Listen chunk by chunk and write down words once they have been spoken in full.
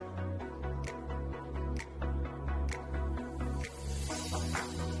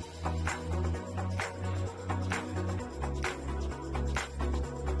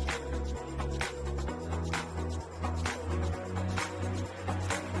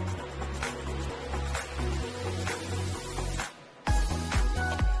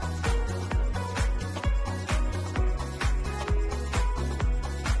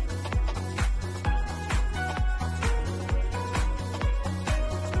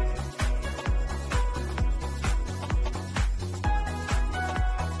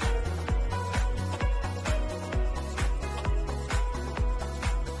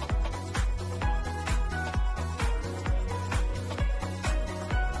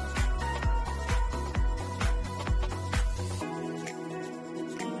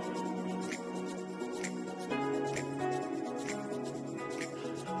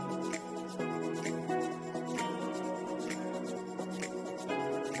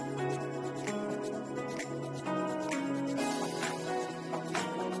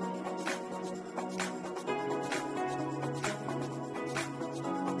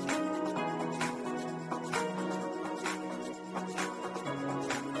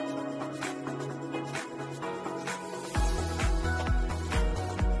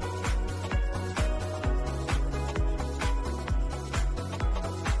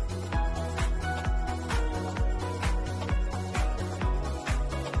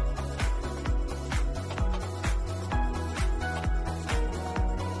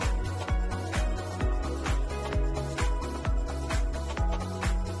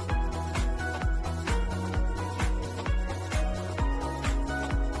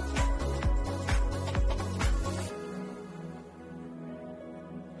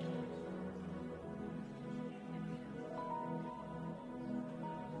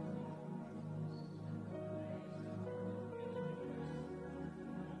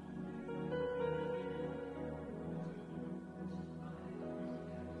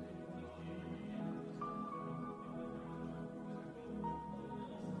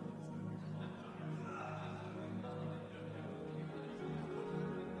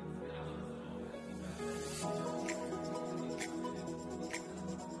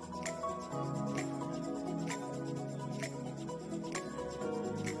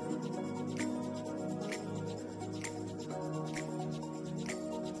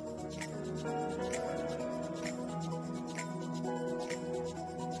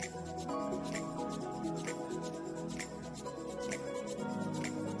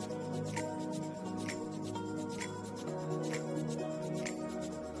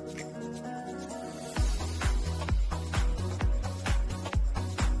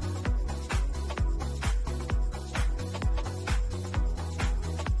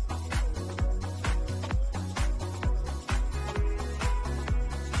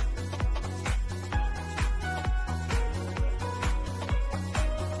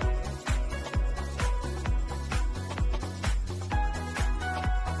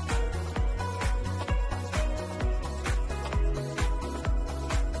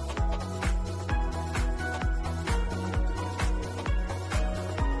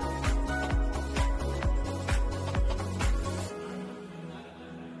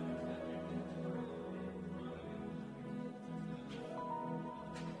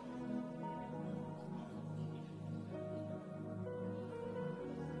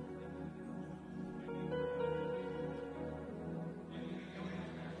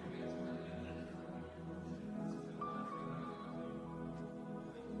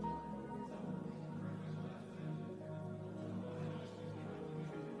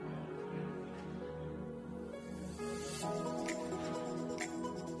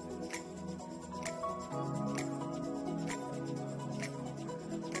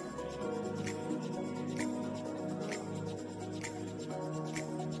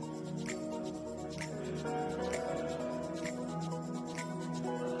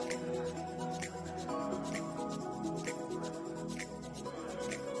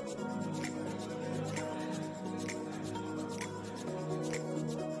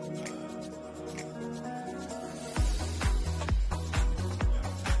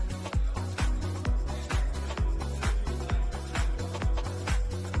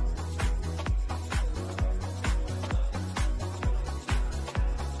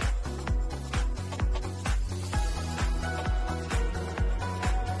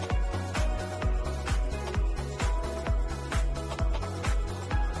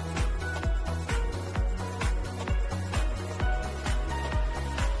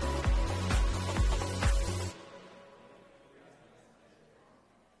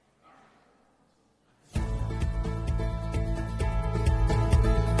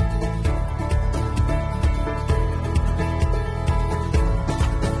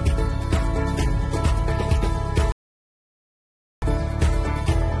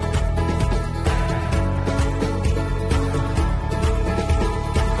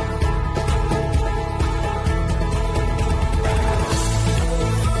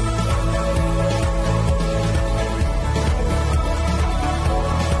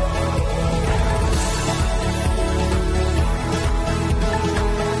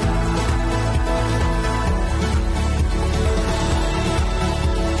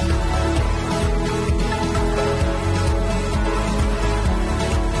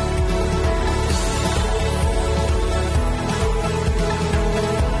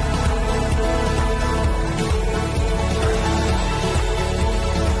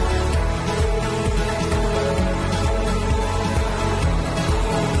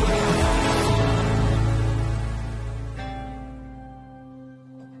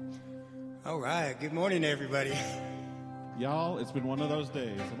All right. Good morning, everybody. Y'all, it's been one of those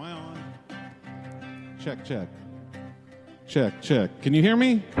days. Am I on? Check, check. Check, check. Can you hear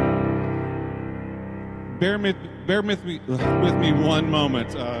me? Bear with me one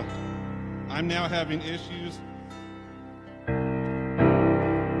moment. I'm now having issues.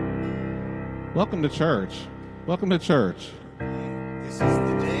 Welcome to church. Welcome to church. This is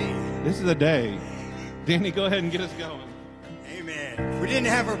the day. This is the day. Danny, go ahead and get us going. Amen. If we didn't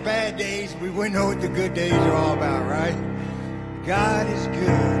have our bad days, we wouldn't know what the good days are all about, right? God is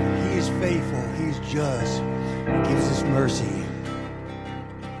good. He is faithful. He is just. He gives us mercy.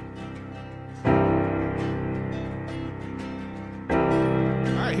 All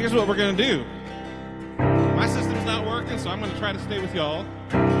right, here's what we're going to do. My system's not working, so I'm going to try to stay with y'all.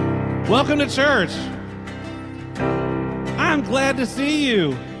 Welcome to church. I'm glad to see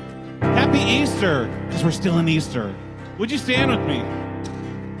you. Happy Easter, because we're still in Easter. Would you stand with me?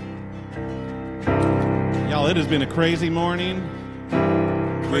 Y'all, it has been a crazy morning.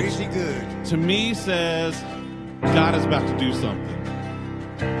 Crazy good. To me says God is about to do something.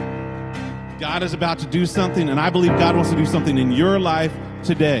 God is about to do something, and I believe God wants to do something in your life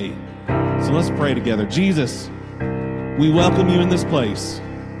today. So let's pray together. Jesus, we welcome you in this place.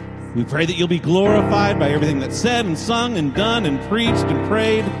 We pray that you'll be glorified by everything that's said and sung and done and preached and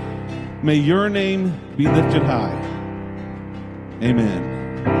prayed. May your name be lifted high. Amen.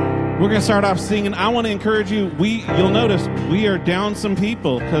 We're going to start off singing. I want to encourage you. You'll notice we are down some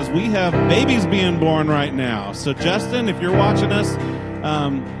people because we have babies being born right now. So Justin, if you're watching us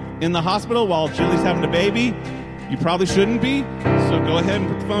in the hospital while Julie's having a baby, you probably shouldn't be. So go ahead and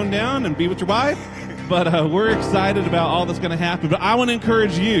put the phone down and be with your wife. But we're excited about all that's going to happen. But I want to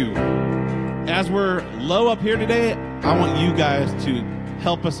encourage you. As we're low up here today, I want you guys to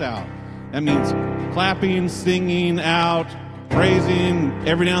help us out. That means clapping, singing out, praising.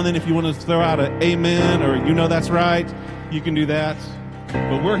 Every now and then if you want to throw out an amen or you know that's right, you can do that.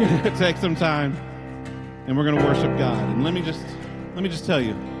 But we're going to take some time and we're going to worship God. And let me just tell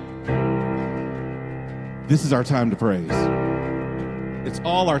you, this is our time to praise. It's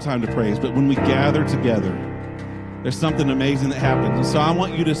all our time to praise, but when we gather together, there's something amazing that happens. And so I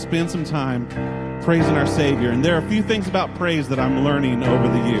want you to spend some time praising our Savior. And there are a few things about praise that I'm learning over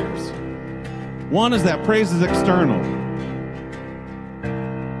the years. One is that praise is external.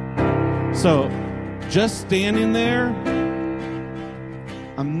 So just standing there,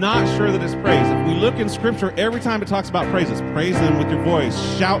 I'm not sure that it's praise. If we look in Scripture, every time it talks about praise, it's praise Him with your voice,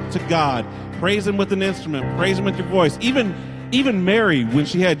 shout to God, praise Him with an instrument, praise Him with your voice. Even Mary, when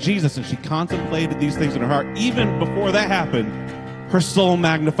she had Jesus and she contemplated these things in her heart, even before that happened, her soul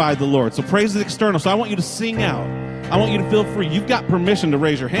magnified the Lord. So praise is external. So I want you to sing out. I want you to feel free. You've got permission to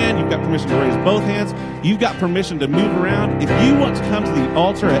raise your hand. You've got permission to raise both hands. You've got permission to move around. If you want to come to the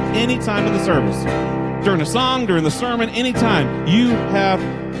altar at any time of the service, during a song, during the sermon, anytime, you have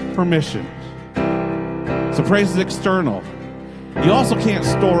permission. So praise is external. You also can't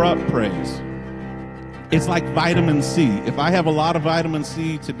store up praise. It's like vitamin C. If I have a lot of vitamin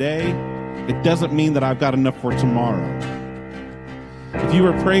C today, it doesn't mean that I've got enough for tomorrow. If you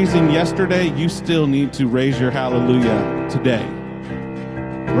were praising yesterday, you still need to raise your hallelujah today.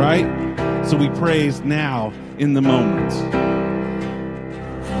 Right? So we praise now in the moment.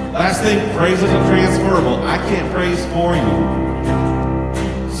 Last thing, praise isn't transferable. I can't praise for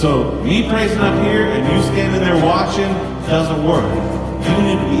you. So me praising up here and you standing there watching doesn't work. You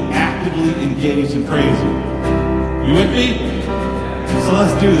need to be actively engaged in praising. You with me? So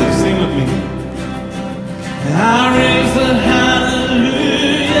let's do this. Sing with me. I raise the hallelujah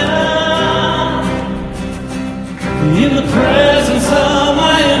in the presence of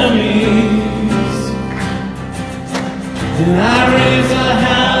my enemies. And I raise the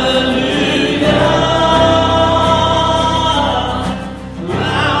hallelujah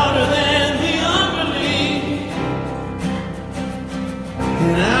louder than the unbelief.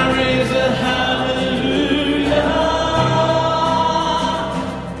 And I raise the hallelujah.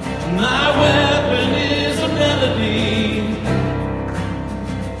 My weapon is a melody.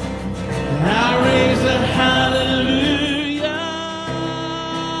 And I raise a hallelujah.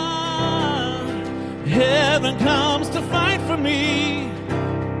 Heaven comes to fight for me.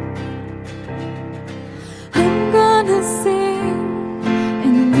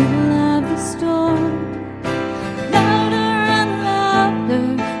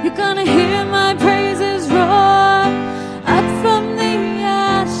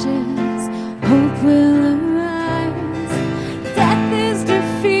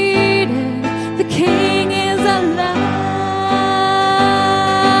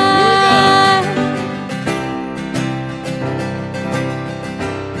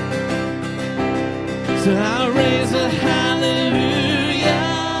 So I'll raise a hallelujah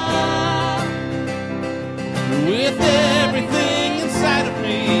with everything inside of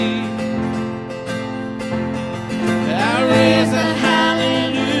me. I'll raise a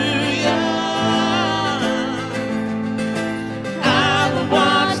hallelujah. I will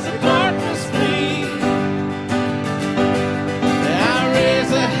watch the darkness flee. I'll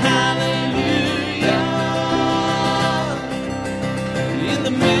raise a hallelujah in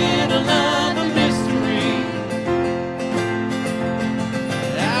the middle of a mystery.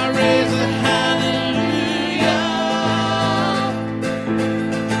 I'll raise a hallelujah.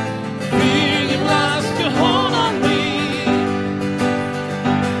 Fear you lost your hold on me.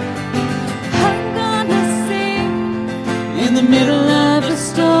 I'm gonna sing in the middle of a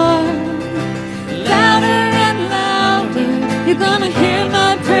storm, louder and louder. You're gonna hear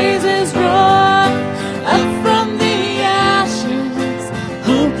my praises roar. Up from the ashes,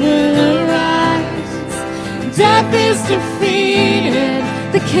 hope will arise. Death is defeated,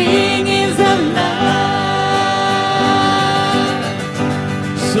 the King is alive.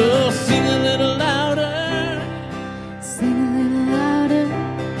 So sing a little louder, Sing a little louder,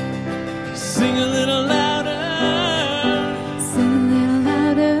 sing a little louder, sing a little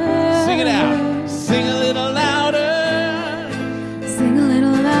louder. sing it out, sing a little louder, Sing a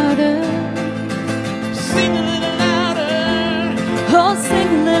little louder. sing a little louder, Oh, sing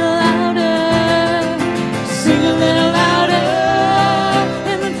a little louder. sing a little louder,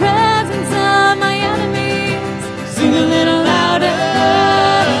 In the presence of my enemies. sing a little louder,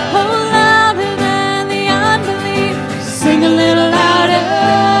 Oh, louder than the unbelief. sing a little louder,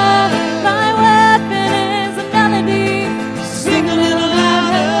 My weapon is a melody. sing a little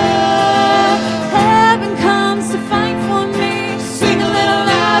louder, Heaven comes to fight for me. sing a little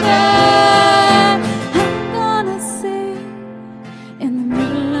louder. I'm gonna sing in the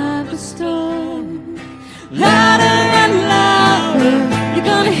middle of the storm. Louder